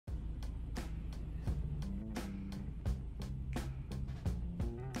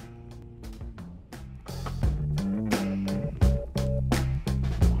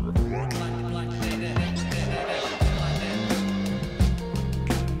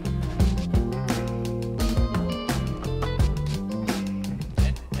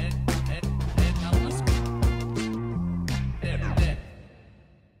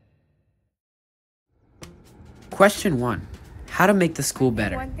Question 1. How to make the school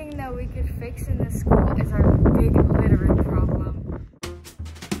better. One thing that we could fix in the school is our big littering problem.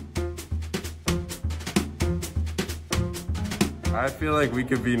 I feel like we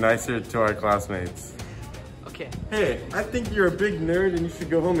could be nicer to our classmates. Okay. Hey, I think you're a big nerd and you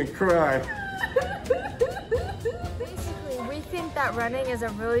should go home and cry. Basically, we think that running is a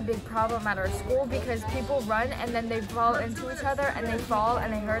really big problem at our school because people run and then they fall into each other and they fall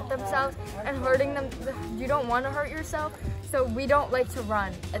and they hurt themselves, and hurting them, you don't want to hurt yourself, so we don't like to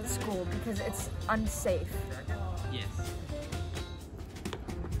run at school because it's unsafe. Yes.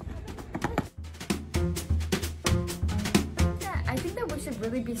 I think that we should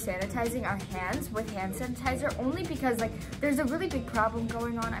really be sanitizing our hands with hand sanitizer, only because like there's a really big problem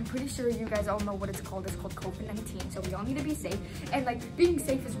going on. I'm pretty sure you guys all know what it's called. It's called COVID-19. So we all need to be safe, and like being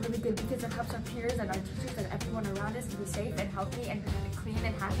safe is really good because it helps our peers and our teachers and everyone around us to be safe and healthy and clean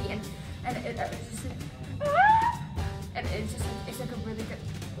and happy, it's like a really good.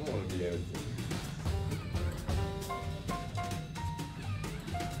 I don't want to be empty.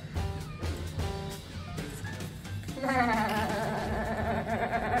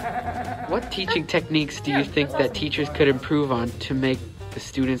 What teaching techniques do you think that teachers could improve on to make the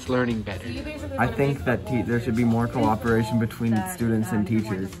students' learning better? I think that there should be more cooperation between students and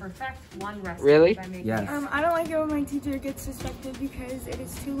teachers. Really? Yes. I don't like it when my teacher gets distracted because it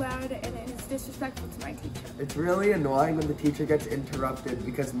is too loud and it is disrespectful to my teacher. It's really annoying when the teacher gets interrupted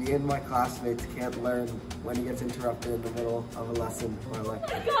because me and my classmates can't learn when he gets interrupted in the middle of a lesson or a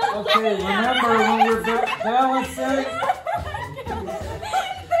lecture. Okay, remember when we're balancing.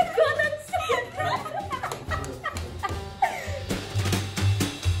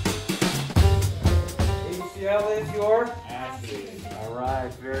 ACL is your athlete. All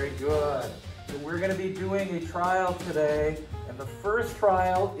right, very good. So we're going to be doing a trial today, and the first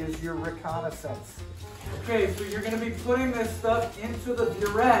trial is your reconnaissance. Okay, so you're going to be putting this stuff into the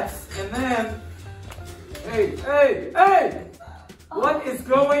burettes, and then, hey! What is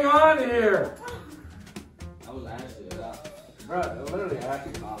going on here? I was actually, bro, literally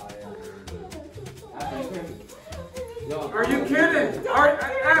actually. Are you kidding?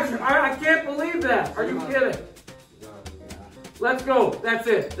 Asher, I can't believe that. Are you kidding? Let's go. That's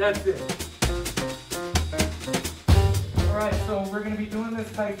it. All right, so we're going to be doing this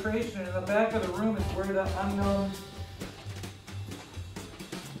titration. In the back of the room is where the unknown...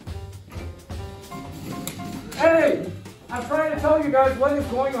 Hey! I'm trying to tell you guys what is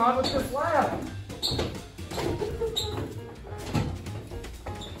going on with this lab.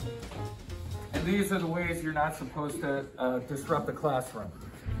 And these are the ways you're not supposed to disrupt the classroom.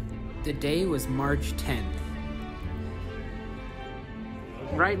 The day was March 10th.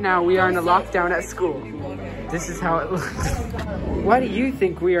 Right now we are in a lockdown at school. This is how it looks. Why do you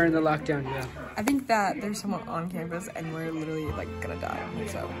think we are in the lockdown now? I think that there's someone on campus and we're literally like gonna die.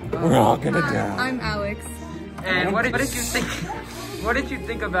 So We're all gonna die. I'm Alex. And what did you think? What did you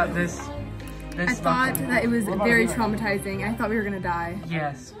think about this I thought that it was very traumatizing. I thought we were gonna die.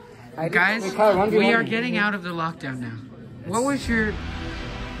 Yes. Guys, we are getting out of the lockdown now. What was your...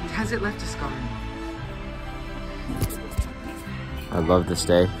 Has it left a scar? I love this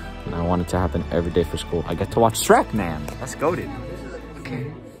day, and I want it to happen every day for school. I get to watch Shrek, man. Let's go, dude.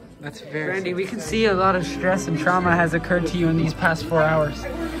 Okay, that's very... Randy, we can see a lot of stress and trauma has occurred to you in these past 4 hours.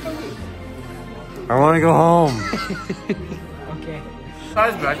 I want to go home. Okay.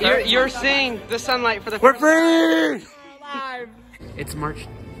 You're seeing the sunlight for the first We're free! It's March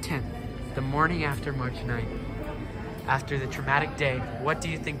 10th, the morning after March 9th. After the traumatic day, what do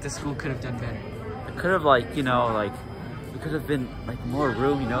you think the school could have done better? It could have, we could have been, more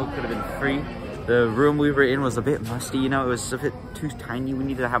room, could have been free. The room we were in was a bit musty, it was a bit too tiny. We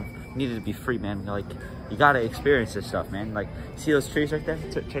needed to be free, man. You gotta experience this stuff, man. See those trees right there?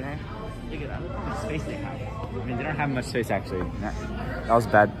 Turn around. Look at that. Look how much space they have. I mean, they don't have much space, actually. That was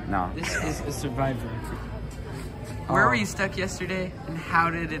bad. No. This is a survivor. Where were you stuck yesterday, and how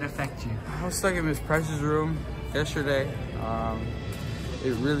did it affect you? I was stuck in Miss Precious' room yesterday.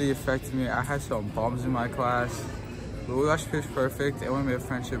 It really affected me. I had some bums in my class, but we watched Pitch Perfect, and we made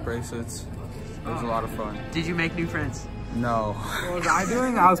friendship bracelets. It was a lot of fun. Did you make new friends? No. What was I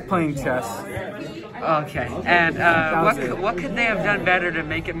doing? I was playing chess. Okay. And what could they have done better to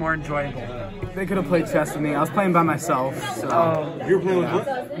make it more enjoyable? They could have played chess with me. I was playing by myself. So. You were playing with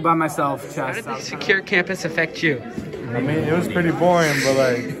what? By myself, chess. How did the secure campus affect you? I mean, it was pretty boring,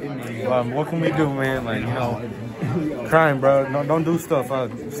 but what can we do, man? Crime, bro. Don't do stuff.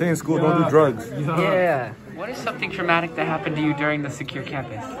 Stay in school. Don't do drugs. Yeah. What is something traumatic that happened to you during the secure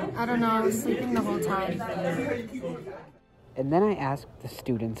campus? I don't know, I was sleeping the whole time. And then I asked the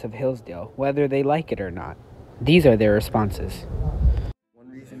students of Hillsdale whether they like it or not. These are their responses.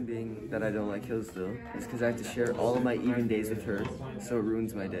 One reason being that I don't like Hillsdale is because I have to share all of my even days with her, so it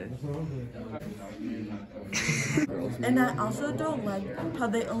ruins my day. And I also don't like how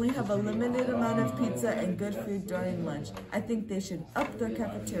they only have a limited amount of pizza and good food during lunch. I think they should up their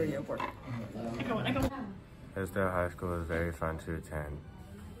cafeteria work. Hillsdale High School is very fun to attend.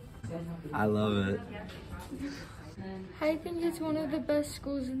 I love it. I think it's one of the best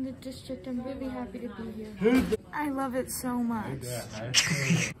schools in the district. I'm really happy to be here. I love it so much.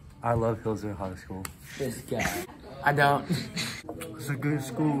 I love Hillsdale High School. This guy. I don't. It's a good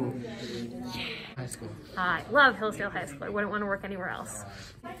school. High school. I love Hillsdale High School. I wouldn't want to work anywhere else.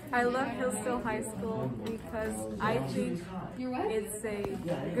 I love Hillsdale High School because I think it's a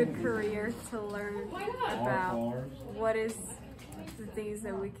good career to learn about what is the things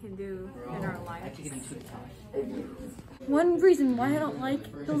that we can do in our lives. One reason why I don't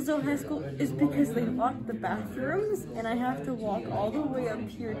like Hillsdale High School is because they lock the bathrooms and I have to walk all the way up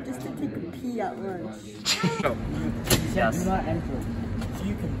here just to take a pee at lunch. Yes.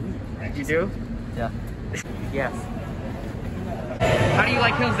 You do? Yeah. Yes. How do you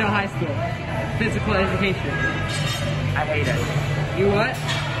like Hillsdale High School? Physical education. I hate it. You what?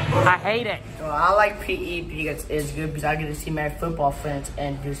 I hate it. Well, I like PE because it's good because I get to see my football friends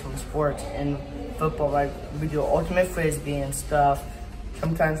and do some sports. And football, like we do ultimate frisbee and stuff.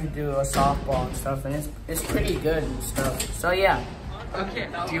 Sometimes we do a softball and stuff, and it's pretty good and stuff. So yeah. Okay.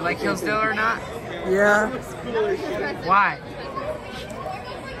 Do you like Hillsdale or not? Yeah. Why?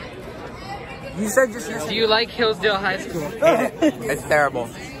 You said just yesterday. Do you like Hillsdale High School? It's terrible.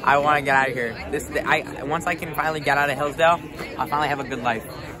 I want to get out of here. Once I can finally get out of Hillsdale, I'll finally have a good life.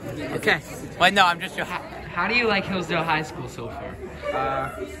 Okay. But no, I'm just. How do you like Hillsdale High School so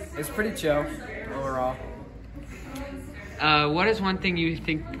far? It's pretty chill overall. What is one thing you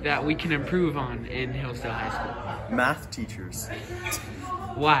think that we can improve on in Hillsdale High School? Math teachers.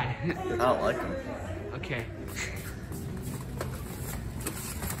 Why? I don't like them. Okay.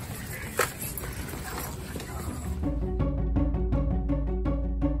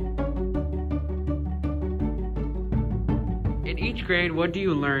 In each grade, what do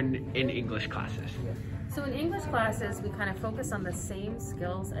you learn in English classes? So in English classes, we kind of focus on the same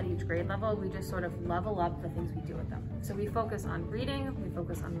skills at each grade level. We just sort of level up the things we do with them. So we focus on reading, we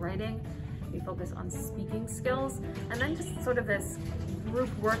focus on writing, we focus on speaking skills, and then just sort of this group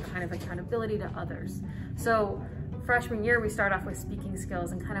work kind of accountability to others. So freshman year, we start off with speaking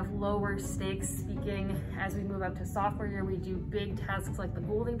skills and kind of lower stakes speaking. As we move up to sophomore year, we do big tasks like the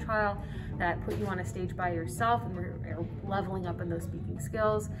Goulding trial that put you on a stage by yourself, and we're leveling up in those speaking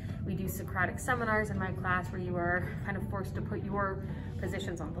skills. We do Socratic seminars in my class where you are kind of forced to put your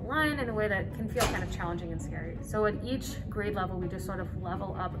positions on the line in a way that can feel kind of challenging and scary. So at each grade level, we just sort of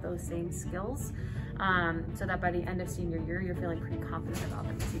level up those same skills so that by the end of senior year, you're feeling pretty confident about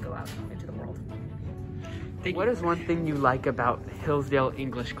them as you go out into the world. What is one thing you like about Hillsdale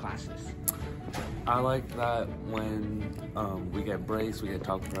English classes? I like that when we get breaks, we get to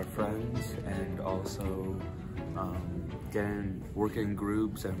talk with our friends, and also work in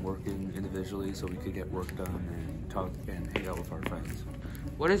groups and working individually so we could get work done and talk and hang out with our friends.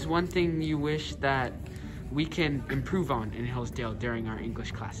 What is one thing you wish that we can improve on in Hillsdale during our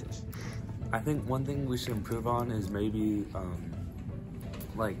English classes? I think one thing we should improve on is maybe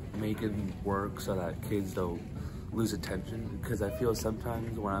like making work so that kids don't lose attention, because I feel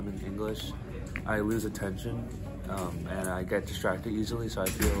sometimes when I'm in English I lose attention and I get distracted easily, so I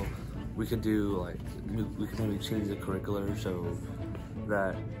feel we can maybe change the curriculum so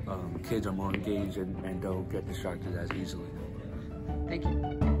that kids are more engaged and don't get distracted as easily. Thank you.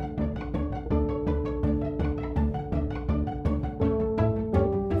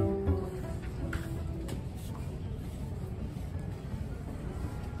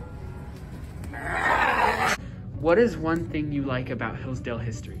 What is one thing you like about Hillsdale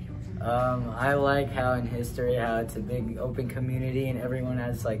history? I like how in history, how it's a big open community and everyone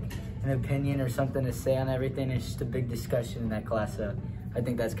has like an opinion or something to say on everything. It's just a big discussion in that class, so I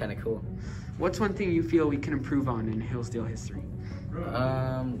think that's kind of cool. What's one thing you feel we can improve on in Hillsdale history?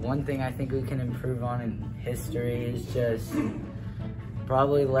 One thing I think we can improve on in history is just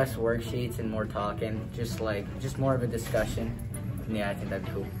probably less worksheets and more talking, just more of a discussion. Yeah, I think that'd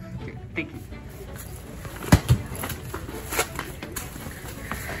be cool. Okay, thank you.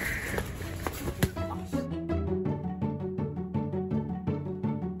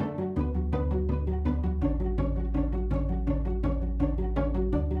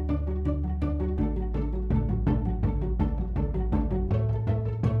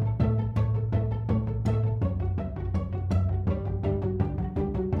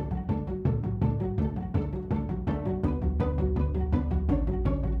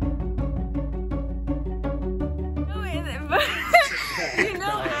 but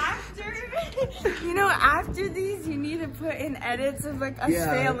after these, you need to put in edits of like us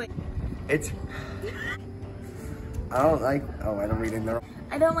failing. I don't like. Oh, I don't read in there.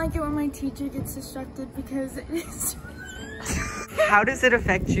 I don't like it when my teacher gets distracted because it is. How does it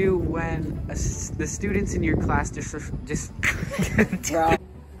affect you when the students in your class just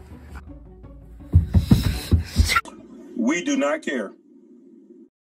We do not care.